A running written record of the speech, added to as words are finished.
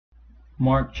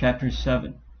Mark chapter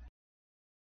 7.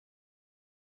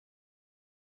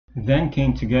 Then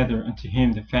came together unto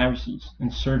him the Pharisees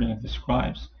and certain of the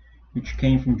scribes, which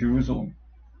came from Jerusalem.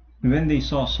 And when they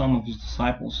saw some of his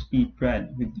disciples eat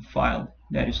bread with defiled,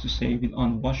 that is to say, with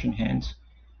unwashed hands,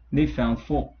 they found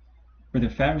fault. For the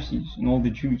Pharisees and all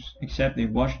the Jews, except they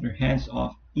wash their hands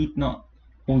off, eat not,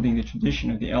 holding the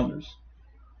tradition of the elders.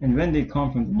 And when they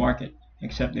come from the market,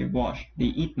 except they wash, they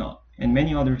eat not, and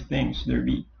many other things there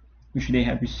be, which they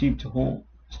have received to hold,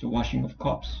 as the washing of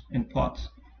cups and pots,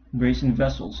 brazen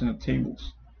vessels, and of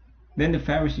tables. Then the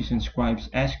Pharisees and scribes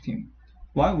asked him,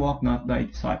 Why walk not thy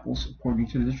disciples according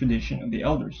to the tradition of the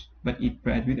elders, but eat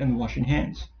bread with unwashed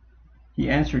hands? He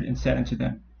answered and said unto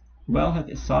them, Well hath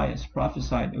Esaias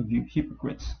prophesied of you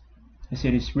hypocrites, as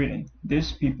it is written,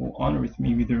 This people honoureth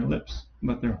me with their lips,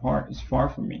 but their heart is far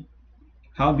from me.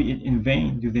 Howbeit in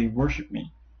vain do they worship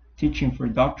me, teaching for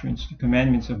doctrines the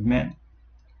commandments of men.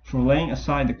 For laying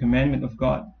aside the commandment of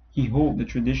God, ye hold the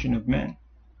tradition of men,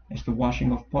 as the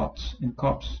washing of pots and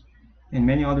cups, and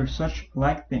many other such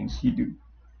like things ye do.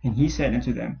 And he said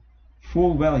unto them,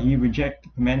 Full well ye reject the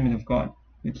commandment of God,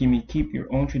 that ye may keep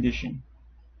your own tradition.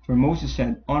 For Moses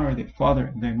said, Honour thy father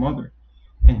and thy mother,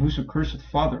 and whoso curseth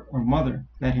father or mother,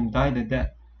 let him die the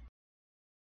death.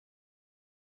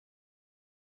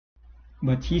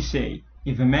 But ye say,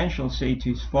 If a man shall say to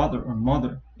his father or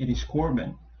mother, It is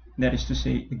Corban, that is to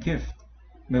say, a gift,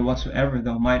 by whatsoever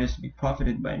thou mightest be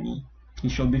profited by me, he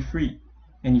shall be free,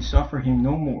 and ye suffer him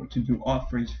no more to do aught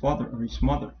for his father or his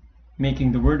mother,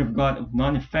 making the word of God of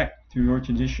none effect through your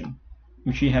tradition,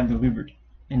 which ye have delivered,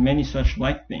 and many such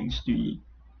like things do ye.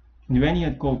 And when he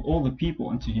had called all the people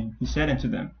unto him, he said unto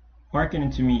them, Hearken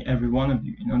unto me every one of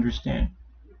you, and understand,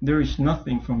 there is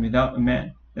nothing from without a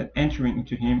man, that entering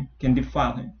into him can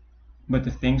defile him, but the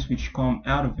things which come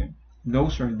out of him,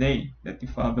 those are they that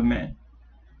defile the man.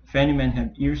 If any man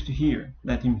have ears to hear,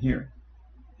 let him hear.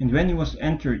 And when he was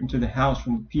entered into the house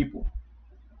from the people,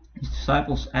 his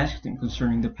disciples asked him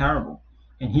concerning the parable.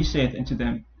 And he saith unto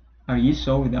them, Are ye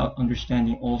so without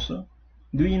understanding also?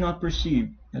 Do ye not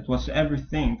perceive that whatsoever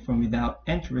thing from without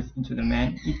entereth into the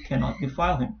man, it cannot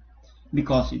defile him,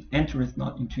 because it entereth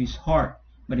not into his heart,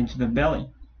 but into the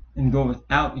belly, and goeth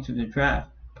out into the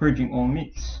draught, purging all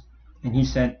meats? And he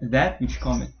said, That which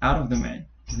cometh out of the man,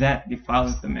 that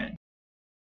defileth the man.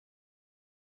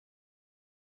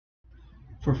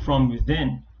 For from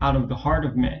within, out of the heart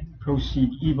of man,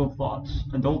 proceed evil thoughts,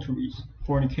 adulteries,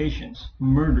 fornications,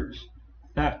 murders,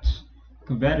 thefts,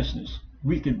 covetousness,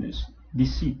 wickedness,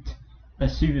 deceit,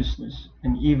 lasciviousness,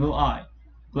 an evil eye,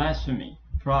 blasphemy,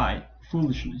 pride,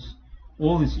 foolishness.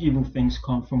 All these evil things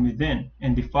come from within,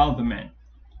 and defile the man.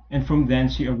 And from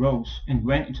thence he arose, and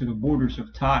went into the borders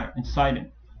of Tyre and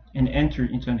Sidon, and entered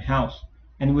into an house,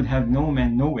 and would have no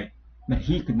man know it, but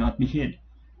he could not be hid.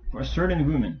 For a certain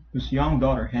woman, whose young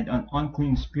daughter had an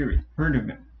unclean spirit, heard of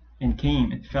him, and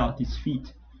came and fell at his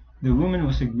feet. The woman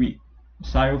was a Greek, a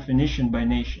Syrophoenician by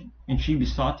nation, and she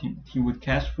besought him that he would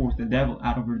cast forth the devil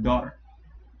out of her daughter.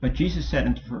 But Jesus said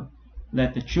unto her,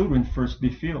 Let the children first be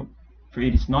filled, for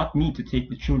it is not meet to take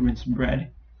the children's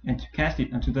bread, and to cast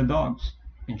it unto the dogs.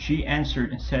 And she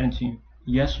answered and said unto him,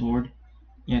 Yes, Lord,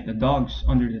 yet the dogs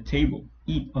under the table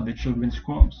eat of the children's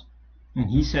crumbs. And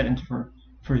he said unto her,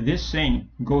 For this saying,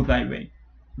 go thy way,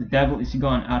 the devil is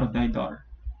gone out of thy daughter.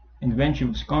 And when she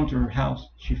was come to her house,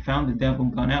 she found the devil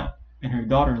gone out, and her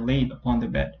daughter laid upon the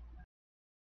bed.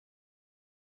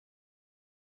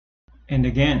 And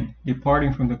again,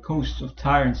 departing from the coasts of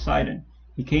Tyre and Sidon,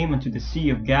 he came unto the sea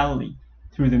of Galilee,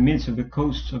 through the midst of the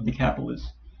coasts of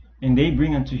Decapolis. And they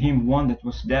bring unto him one that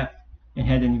was deaf, and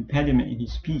had an impediment in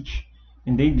his speech,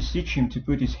 and they beseech him to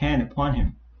put his hand upon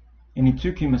him. And he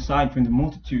took him aside from the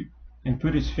multitude, and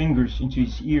put his fingers into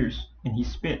his ears, and he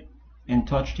spit, and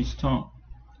touched his tongue,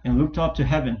 and looked up to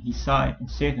heaven. He sighed,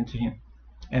 and saith unto him,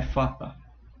 Ephphatha,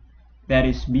 that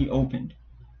is, be opened.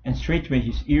 And straightway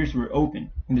his ears were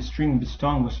opened, and the string of his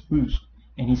tongue was loosed,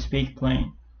 and he spake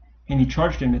plain. And he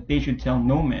charged them that they should tell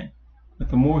no man. But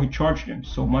the more he charged them,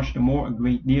 so much the more a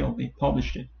great deal they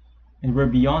published it, and were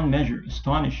beyond measure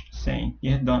astonished, saying, He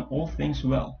hath done all things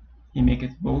well. He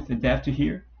maketh both the deaf to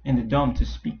hear, and the dumb to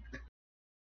speak.